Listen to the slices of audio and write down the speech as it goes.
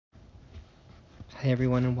Hi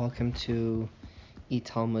everyone and welcome to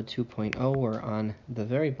eTalmud 2.0. We're on the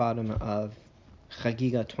very bottom of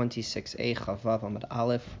Chagiga 26a Chavav Amud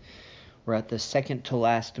Aleph. We're at the second to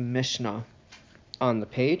last Mishnah on the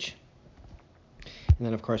page. And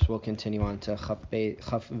then of course we'll continue on to Chav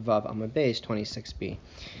Vav Amud Beis 26b.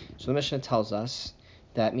 So the Mishnah tells us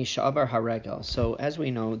that Misha'abar Haregel. So as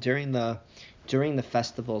we know, during the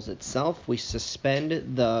festivals itself, we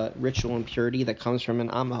suspend the ritual impurity that comes from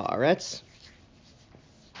an Am Haaretz.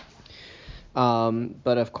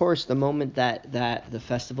 But of course, the moment that the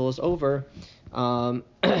festival is over,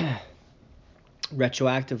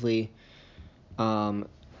 retroactively, all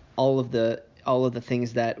of the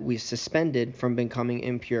things that we suspended from becoming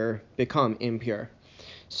impure become impure.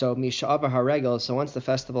 So Misha'abar Haregel. So once the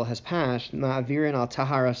festival has passed, Ma'avirin al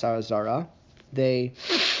Taharas Azara, they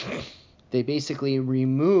basically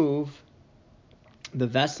remove the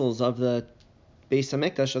vessels of the Beis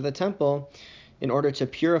Hamikdash of the temple in order to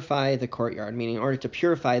purify the courtyard, meaning in order to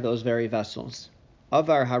purify those very vessels.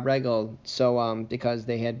 Avar Haregel, so because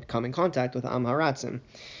they had come in contact with Am Haratzim,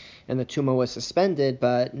 and the Tumah was suspended,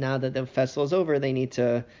 but now that the festival is over, they need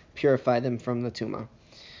to purify them from the Tumah.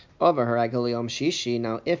 Avar Haregel Yom Shishi,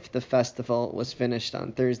 now if the festival was finished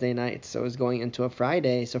on Thursday night, so it was going into a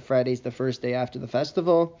Friday, so Friday's the first day after the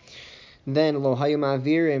festival, then Lo Hayu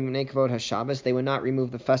Ma'avirim Nekvod HaShabbos, they would not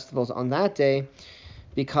remove the festivals on that day,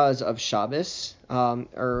 because of Shabbos,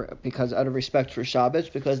 or because out of respect for Shabbos,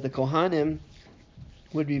 because the Kohanim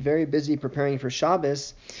would be very busy preparing for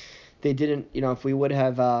Shabbos. They didn't, if we would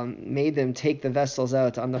have made them take the vessels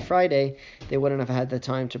out on the Friday, they wouldn't have had the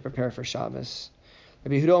time to prepare for Shabbos.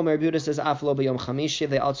 Rabbi Yehuda says, Aflo b'yom chamishi,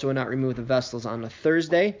 they also would not remove the vessels on a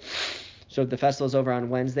Thursday. So if the festival is over on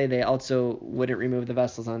Wednesday, they also wouldn't remove the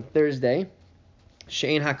vessels on Thursday.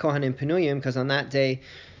 She'ein ha-kohanim penuyim, because on that day,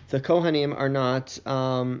 the Kohanim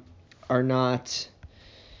are not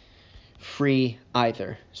free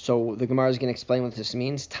either. So the Gemara is going to explain what this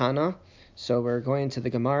means. Tana. So we're going to the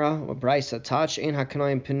Gemara. Braisa Tach ein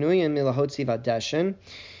hakanoim penuyim milahotzi vadeshin.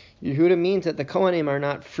 Yehuda means that the Kohanim are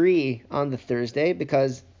not free on the Thursday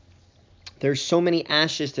because there's so many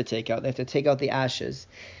ashes to take out. They have to take out the ashes.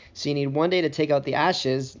 So you need one day to take out the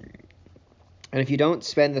ashes. And if you don't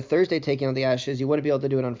spend the Thursday taking out the ashes, you wouldn't be able to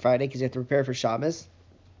do it on Friday because you have to prepare for Shabbos.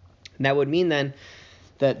 And that would mean then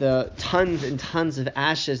that the tons and tons of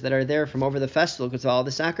ashes that are there from over the festival, because all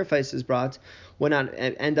the sacrifices brought, would not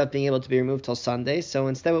end up being able to be removed till Sunday. So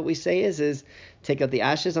instead what we say is take out the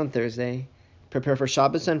ashes on Thursday, prepare for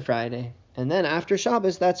Shabbos on Friday, and then after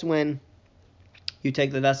Shabbos, that's when you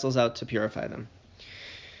take the vessels out to purify them.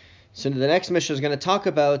 So the next Mishnah is going to talk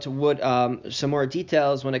about some more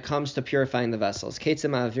details when it comes to purifying the vessels.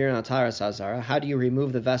 How do you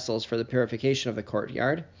remove the vessels for the purification of the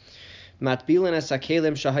courtyard? What they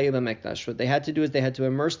had to do is they had to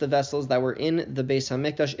immerse the vessels that were in the Beis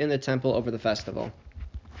Hamikdash in the temple over the festival.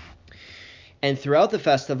 And throughout the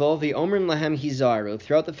festival, the Omrim Lahem Hizaru,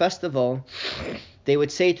 throughout the festival, they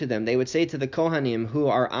would say to the Kohanim who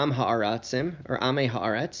are Am Ha'aratzim, or Amei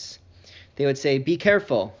Haaretz, they would say, be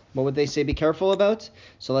careful. What would they say be careful about?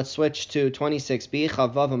 So let's switch to 26b,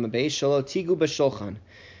 Chavav Amud Beis, Shelo Tigu B'Shulchan.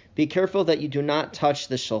 Be careful that you do not touch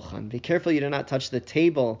the Shulchan. Be careful you do not touch the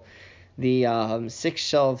table, the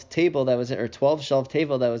 6-shelf table that was, or 12-shelf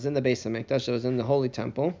table that was in the Beis Hamikdash, that was in the Holy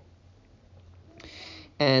Temple.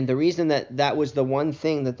 And the reason that was the one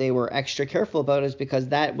thing that they were extra careful about is because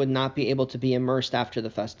that would not be able to be immersed after the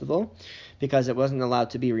festival, because it wasn't allowed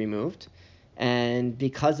to be removed. And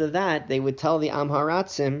because of that, they would tell the Am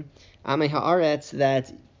Haratzim, Amei Haaretz,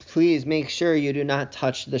 that please make sure you do not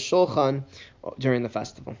touch the Shulchan during the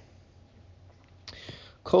festival.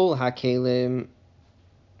 Kol HaKelim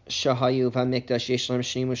Shahayu v'Hamikdash Yeshlam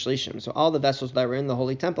Shnim U'Shlishim. So all the vessels that were in the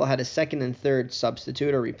Holy Temple had a second and third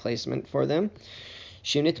substitute or replacement for them.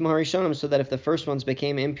 Shinit Maharishonim, so that if the first ones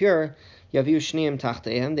became impure, Yaviu Shniim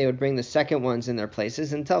Tachtehem, they would bring the second ones in their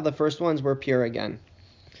places until the first ones were pure again.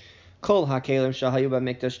 Kol HaKelim Shahayu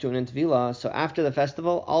v'Hamikdash Tu'unin Tvila. So after the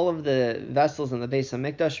festival, all of the vessels in the Beis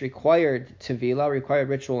Hamikdash required Tvila, required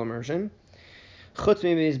ritual immersion. Except for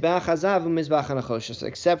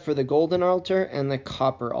the golden altar and the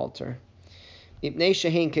copper altar. Because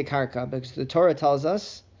the Torah tells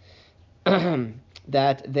us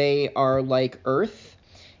that they are like earth,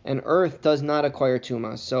 and earth does not acquire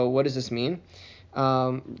tumah. So what does this mean?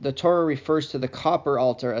 The Torah refers to the copper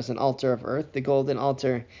altar as an altar of earth. The golden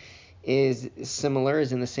altar is similar,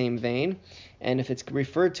 is in the same vein. And if it's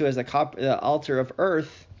referred to as the altar of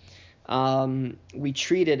earth, we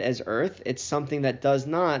treat it as earth. It's something that does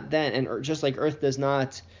not then, and just like earth does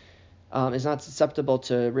not is not susceptible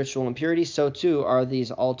to ritual impurity, so too are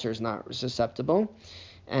these altars not susceptible.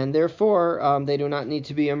 And therefore, they do not need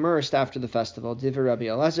to be immersed after the festival. Divrei Rabbi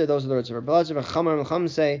Elazar, those are the words of Rabbi Elazar. V'chamar Chacham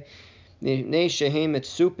say, Nei shehem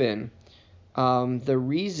mitzupin. The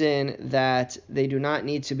reason that they do not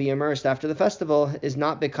need to be immersed after the festival is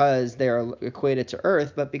not because they are equated to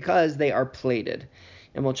earth, but because they are plated.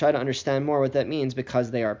 And we'll try to understand more what that means,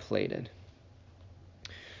 because they are plated.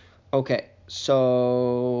 Okay,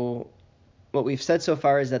 so what we've said so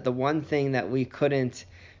far is that the one thing that we couldn't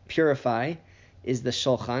purify is the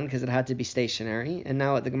shulchan, because it had to be stationary. And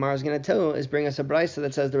now what the Gemara is going to do is bring us a brisa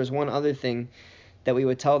that says there was one other thing that we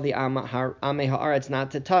would tell the Amei Haaretz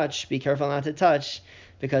not to touch, be careful not to touch,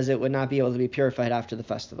 because it would not be able to be purified after the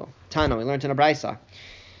festival. Tana, we learned in a brisa.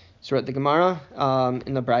 So at the Gemara,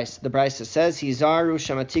 in the brisa says, Hizaru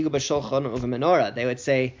shamatigu b'shulchan uva menorah. They would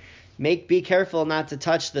say, be careful not to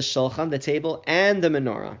touch the shulchan, the table, and the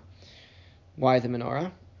menorah. Why the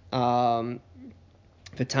menorah? V'tani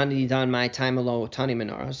didan my time alo tani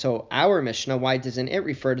menorah. So our Mishnah, why doesn't it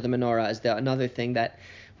refer to the menorah as another thing that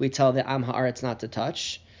we tell the Am Haaretz not to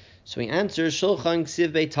touch? So he answers, Shulchan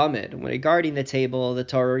ksiv be tamid. When regarding the table, the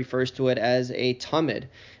Torah refers to it as a tamid,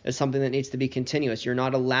 as something that needs to be continuous. You're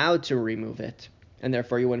not allowed to remove it, and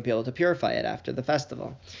therefore you wouldn't be able to purify it after the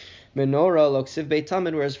festival. Menorah lo ksiv be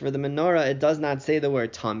tamid, whereas for the menorah, it does not say the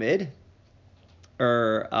word tamid,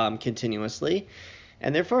 or continuously.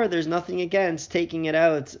 And therefore, there's nothing against taking it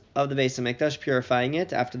out of the Beis HaMikdash, purifying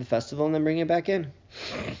it after the festival, and then bringing it back in.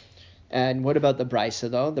 And what about the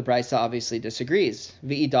Brisa, though? The Brisa obviously disagrees.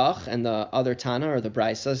 V'idach, and the other Tana, or the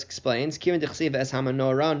Brisa, explains,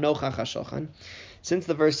 since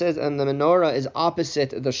the verse says, and the menorah is opposite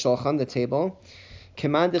the shulchan, the table,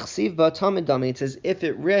 it's as if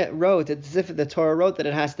it wrote, it's as if the Torah wrote that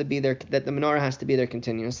it has to be there, that the menorah has to be there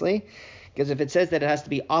continuously. Because if it says that it has to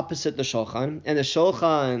be opposite the shulchan, and the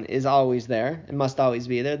shulchan is always there, and must always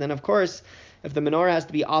be there, then of course, if the menorah has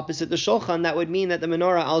to be opposite the shulchan, that would mean that the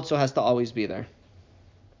menorah also has to always be there.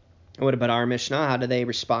 And what about our Mishnah? How do they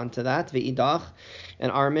respond to that? V'idach.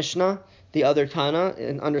 And our Mishnah, the other Tana,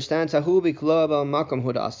 understands, no,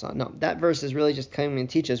 that verse is really just coming and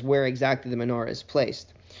teaches where exactly the menorah is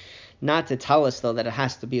placed. Not to tell us, though, that it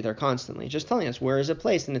has to be there constantly. Just telling us where is it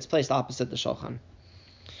placed, and it's placed opposite the shulchan.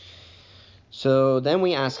 So then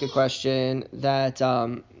we ask a question that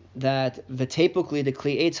v'tepukli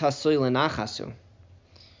dekli eitz hasui lenachasu.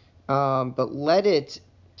 But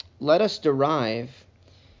let us derive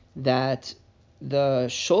that the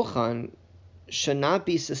shulchan should not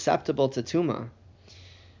be susceptible to tuma,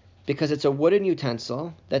 because it's a wooden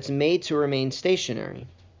utensil that's made to remain stationary.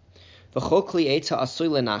 V'chol kli eitz hasui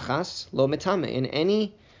lenachas lo mitame. In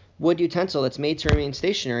any wood utensil that's made to remain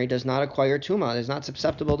stationary does not acquire tuma. It's not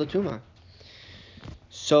susceptible to tuma.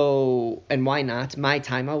 So, and why not? My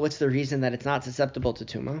taima, what's the reason that it's not susceptible to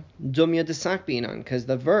tuma? Dumya desak binan, because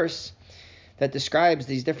the verse that describes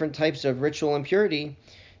these different types of ritual impurity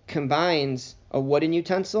combines a wooden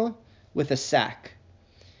utensil with a sack.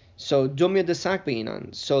 So, dumya desak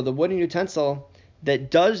binan. So the wooden utensil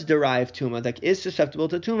that does derive tuma, that is susceptible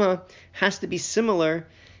to tuma, has to be similar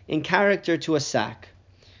in character to a sack.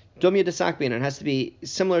 Dumya desak binan has to be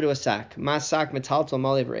similar to a sack. Masak metaltal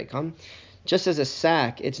malev rekam. Just as a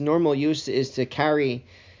sack, its normal use is to carry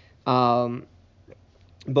both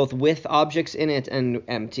with objects in it and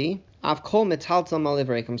empty. Avkol metaltal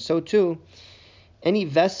malev. So too, any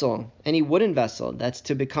vessel, any wooden vessel that's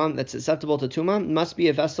susceptible to tuma, must be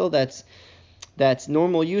a vessel that's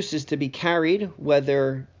normal use is to be carried,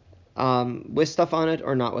 whether with stuff on it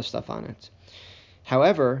or not with stuff on it.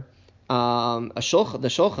 However, the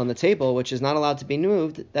shulchan, the table, which is not allowed to be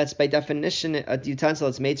moved, that's by definition a utensil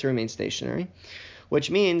that's made to remain stationary,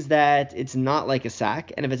 which means that it's not like a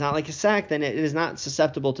sack. And if it's not like a sack, then it is not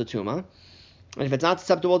susceptible to tuma. And if it's not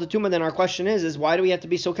susceptible to tuma, then our question is why do we have to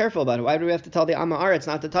be so careful about it? Why do we have to tell the Am Haaretz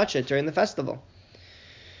not to touch it during the festival?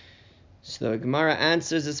 So the Gemara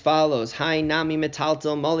answers as follows: Hai nami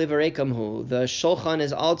metaltel mali v'reikamhu. The shulchan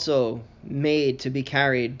is also made to be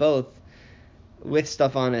carried both with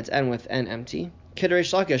stuff on it and empty. Kid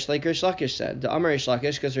Reish Lakish, like Reish Lakish said. The Amar Reish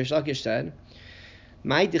Lakish, because Reish Lakish said,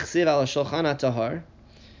 "Mai dichsiv al shulchan atahar."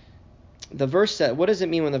 The verse said, what does it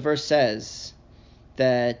mean when the verse says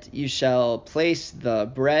that you shall place the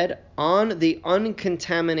bread on the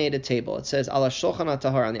uncontaminated table? It says al shulchan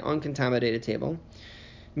atahar, on the uncontaminated table.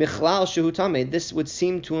 Michlal shehu tameh. This would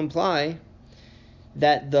seem to imply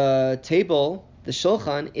that the table, the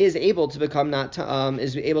shulchan, is able to become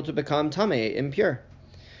tameh, impure.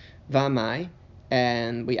 V'amai,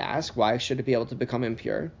 and we ask, why should it be able to become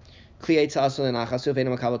impure? Isn't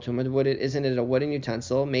it a wooden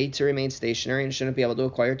utensil made to remain stationary and shouldn't be able to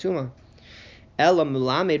acquire tuma? Ela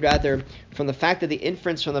mulamed, rather, from the fact that the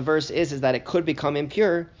inference from the verse is that it could become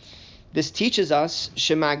impure, this teaches us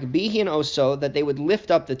shemagbihin oso, that they would lift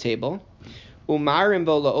up the table, umarim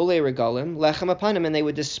bo laole regalim lechem apanim, and they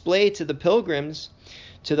would display to the pilgrims,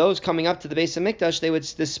 to those coming up to the Beis Hamikdash, they would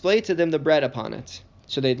display to them the bread upon it.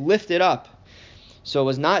 So they'd lift it up. So it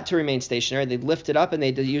was not to remain stationary. They'd lift it up and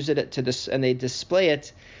they'd use it and they'd display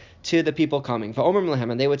it to the people coming.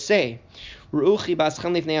 And they would say,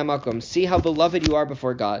 see how beloved you are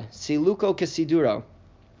before God. Siluko kesiduro.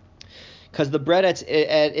 Because the bread at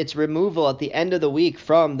its removal at the end of the week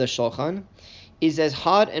from the shulchan is as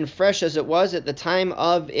hot and fresh as it was at the time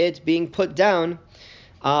of it being put down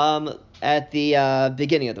at the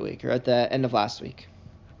beginning of the week, or at the end of last week.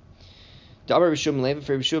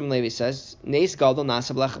 Rishum Levi says, Neis Gadol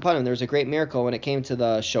Nasa B'lech Hapanim. There was a great miracle when it came to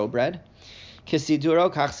the showbread.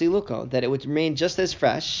 Kisiduro kach siluko, that it would remain just as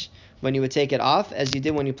fresh when you would take it off as you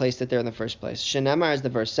did when you placed it there in the first place. Shenemar, as the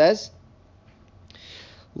verse says,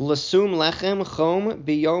 Lasum lechem chom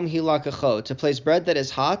biyom hilakacho, to place bread that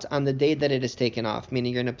is hot on the day that it is taken off.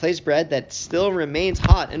 Meaning you're going to place bread that still remains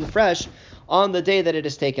hot and fresh on the day that it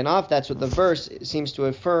is taken off. That's what the verse seems to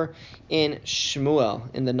infer in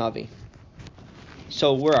Shmuel, in the Navi.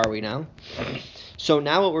 So where are we now? So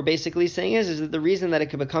now what we're basically saying is that the reason that it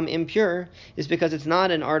could become impure is because it's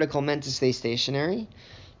not an article meant to stay stationary,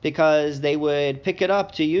 because they would pick it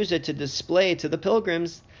up to use it to display to the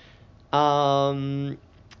pilgrims the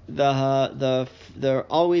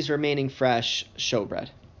always remaining fresh showbread.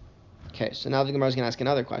 Okay, so now the Gemara is going to ask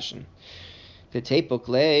another question.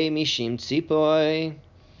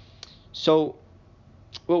 So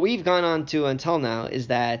what we've gone on to until now is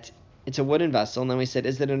that it's a wooden vessel, and then we said,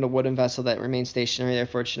 is it in a wooden vessel that remains stationary,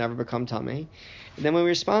 therefore it should never become tamei? And then we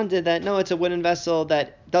responded that no, it's a wooden vessel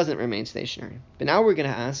that doesn't remain stationary. But now we're going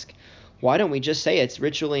to ask, why don't we just say it's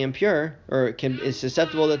ritually impure, or is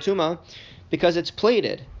susceptible to tuma, because it's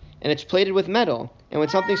plated, and it's plated with metal. And when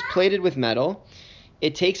something's plated with metal,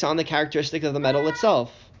 it takes on the characteristic of the metal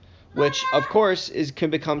itself, which, of course, can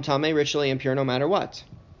become tamei, ritually impure, no matter what.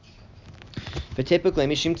 But typically,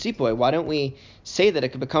 mishim tzipoy, why don't we say that it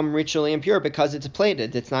could become ritually impure because it's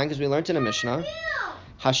plated? It's not, because we learned in a Mishnah,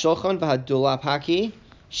 hashulchan v'hadula paki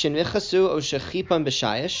shenvichasu o shechipan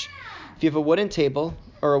b'shayish. If you have a wooden table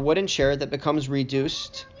or a wooden chair that becomes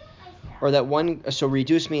reduced, or that one, so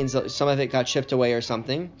reduced means that some of it got chipped away or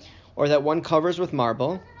something, or that one covers with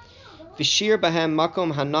marble, v'shir bahem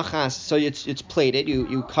makom hanachas, so it's plated,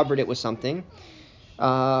 you covered it with something.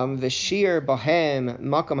 V'shir bahem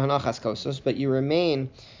makom hanachas kosos, but you remain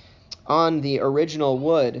on the original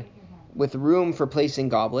wood with room for placing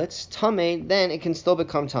goblets, tamei, then it can still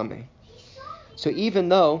become tamei. So even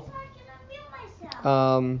though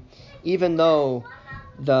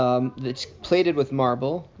it's plated with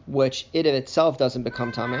marble, which it of itself doesn't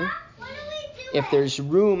become tamei, if there's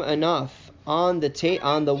room enough on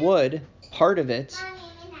the wood part of it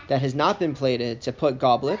that has not been plated to put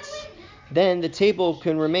goblets, then the table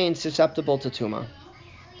can remain susceptible to tuma.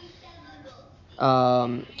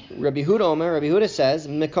 Rabbi Huda says,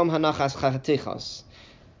 Mikom hanachas chatichos,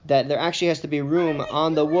 that there actually has to be room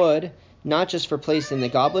on the wood, not just for placing the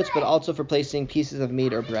goblets, but also for placing pieces of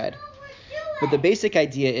meat or bread. But the basic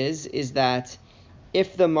idea is that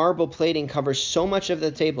if the marble plating covers so much of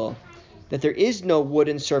the table that there is no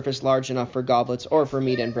wooden surface large enough for goblets or for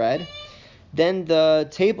meat and bread, then the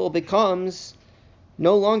table becomes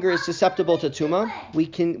no longer is susceptible to tuma.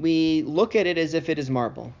 We look at it as if it is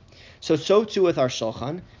marble. So too with our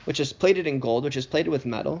shulchan, which is plated in gold, which is plated with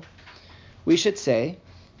metal. We should say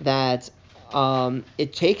that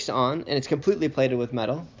it takes on, and it's completely plated with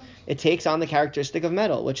metal, it takes on the characteristic of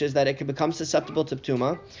metal, which is that it can become susceptible to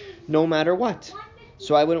tuma no matter what.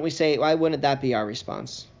 So why wouldn't that be our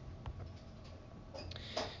response?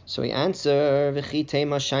 So we answer, so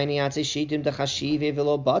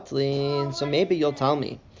maybe you'll tell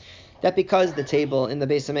me that because the table in the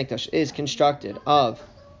Beis Hamikdash is constructed of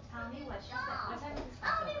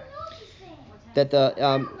that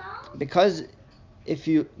the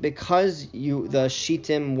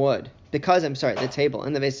table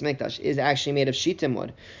in the Beis Hamikdash is actually made of shittim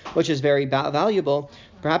wood, which is very valuable.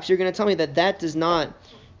 Perhaps you're going to tell me that does not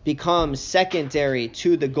become secondary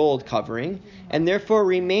to the gold covering, and therefore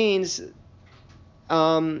remains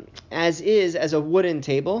as a wooden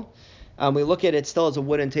table. We look at it still as a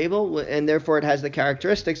wooden table, and therefore it has the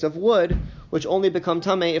characteristics of wood, which only become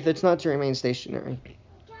tamei if it's not to remain stationary.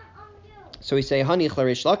 So we say, Hanich la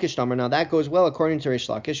Reish Lakish Damar. Now that goes well according to Reish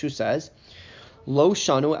Lakish, who says, Lo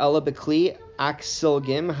shanu ela bekli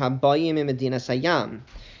aksilgim habayim imedina sayam.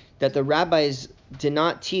 That the rabbis did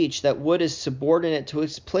not teach that wood is subordinate to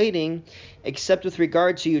its plating, except with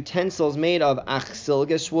regard to utensils made of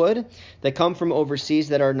achsilgus wood that come from overseas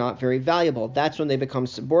that are not very valuable. That's when they become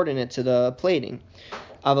subordinate to the plating.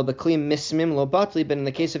 Aval beklim mismim lo batli, but in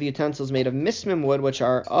the case of utensils made of mismim wood, which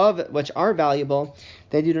are valuable,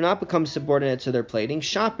 they do not become subordinate to their plating.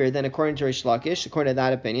 Shapir, then according to Rish Lakish, according to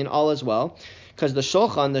that opinion, all is well, because the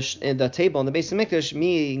shulchan, the table in the Beis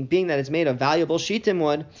Hamikdash, being that it's made of valuable shitim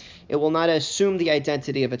wood, it will not assume the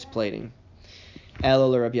identity of its plating.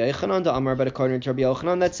 Elul Rabbi Yochanan da Amar, but according to Rabbi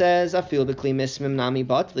Yochanan, that says afil bekli mismim nami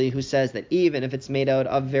batli, who says that even if it's made out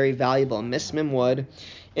of very valuable mismim wood,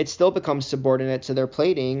 it still becomes subordinate to their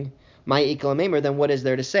plating. My ikal meimer, then what is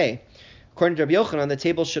there to say? According to Rabbi Yochanan, the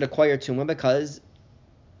table should acquire tumah because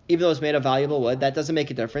even though it's made of valuable wood, that doesn't make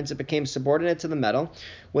a difference. It became subordinate to the metal,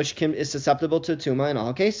 which is susceptible to tumah in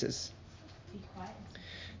all cases.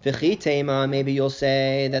 V'chi tema, maybe you'll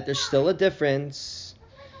say that there's still a difference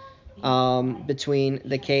between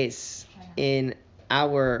the case in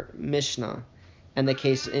our Mishnah and the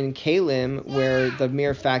case in Kalim, where the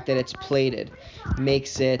mere fact that it's plated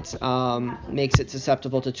makes it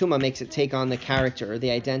susceptible to tumah, makes it take on the character or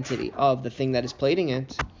the identity of the thing that is plating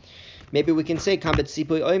it. Maybe we can say perhaps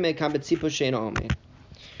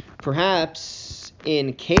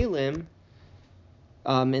in Kalim,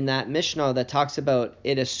 in that Mishnah that talks about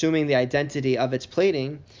it assuming the identity of its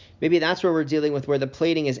plating, maybe that's where we're dealing with where the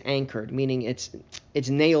plating is anchored, meaning it's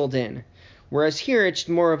nailed in. Whereas here it's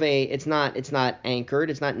more of it's not anchored,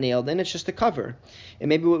 it's not nailed in, it's just a cover. And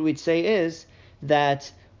maybe what we'd say is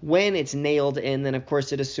that when it's nailed in, then of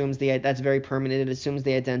course it assumes that's very permanent, it assumes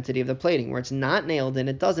the identity of the plating. Where it's not nailed in,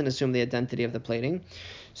 it doesn't assume the identity of the plating.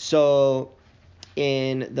 So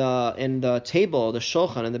in the table, the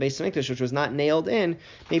shulchan, in the Beis Hamikdash, which was not nailed in,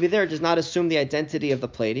 maybe there it does not assume the identity of the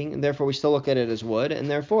plating, and therefore we still look at it as wood, and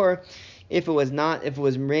therefore if it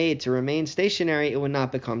was made to remain stationary, it would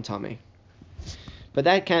not become tamei. But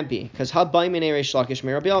that can't be, because habayim Reish Lakish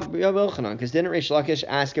me Rabbi Yochanan, because didn't Reish Lakish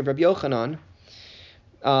ask of Rabbi Yochanan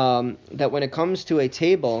that when it comes to a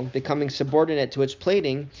table becoming subordinate to its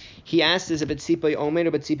plating, he asks is it b'tzipay omer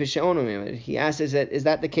or b'tzipay she'ono? He asks is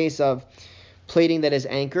that the case of plating that is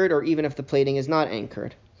anchored, or even if the plating is not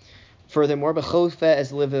anchored? Furthermore, b'chofa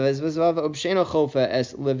as liviz b'zav, ubsheno chofa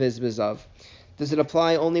as liviz b'zav. Does it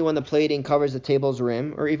apply only when the plating covers the table's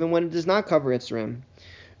rim, or even when it does not cover its rim?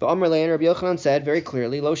 The Amar Lein, Rabbi Yochanan said very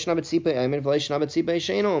clearly, Lo shna b'tzipay omer v'lo shna b'tzipay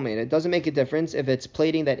she'eno omer. It doesn't make a difference if it's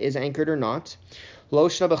plating that is anchored or not. Lo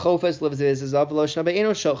shna b'chofas liviz b'zav, lo shna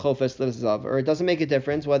b'eno chofas liviz b'zav. Or it doesn't make a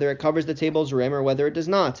difference whether it covers the table's rim or whether it does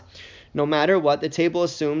not. No matter what, the table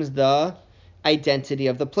assumes the identity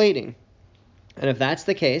of the plating. And if that's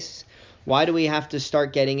the case, why do we have to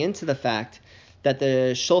start getting into the fact that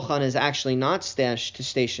the shulchan is actually not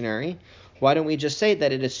stationary? Why don't we just say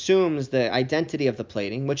that it assumes the identity of the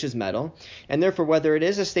plating, which is metal, and therefore whether it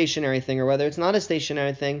is a stationary thing or whether it's not a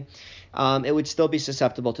stationary thing, it would still be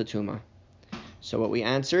susceptible to tumah. So what we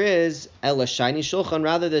answer is ela shiny shulchan.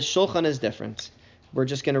 Rather, the shulchan is different. We're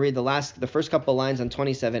just going to read the first couple lines on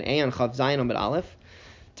 27a on Chav Zayin Amud Aleph.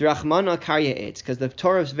 D'rachmana karya eitz, because the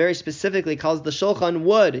Torah very specifically calls the shulchan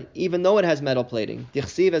wood, even though it has metal plating.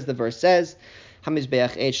 Dichsiv, as the verse says,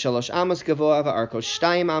 hamizbeach eitz shalosh amos gavoa va'arko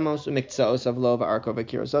shtayim amos u'miktzaos of lo va'arko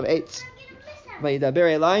v'kiros of eitz.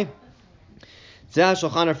 Vayidaber elai zeh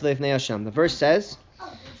shulchan arflei Hashem. The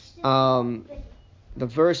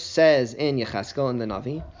verse says in Yecheskel, in the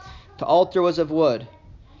Navi, the altar was of wood,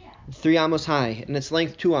 3 amos high, and its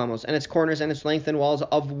length 2 amos, and its corners and its length and walls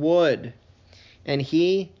of wood. And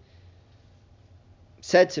he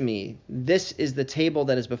said to me, this is the table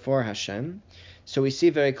that is before Hashem. So we see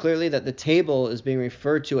very clearly that the table is being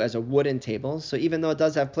referred to as a wooden table. So even though it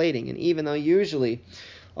does have plating, and even though usually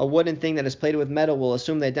a wooden thing that is plated with metal will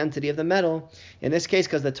assume the identity of the metal, in this case,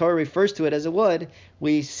 because the Torah refers to it as a wood,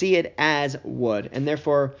 we see it as wood. And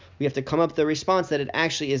therefore, we have to come up with the response that it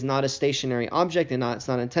actually is not a stationary object, and it's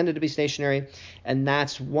not intended to be stationary, and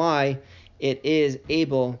that's why it is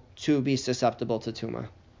able to be susceptible to tumah.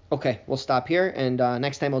 Okay, we'll stop here, and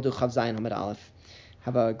next time we'll do Chav Zayin Amud Aleph.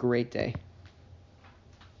 Have a great day.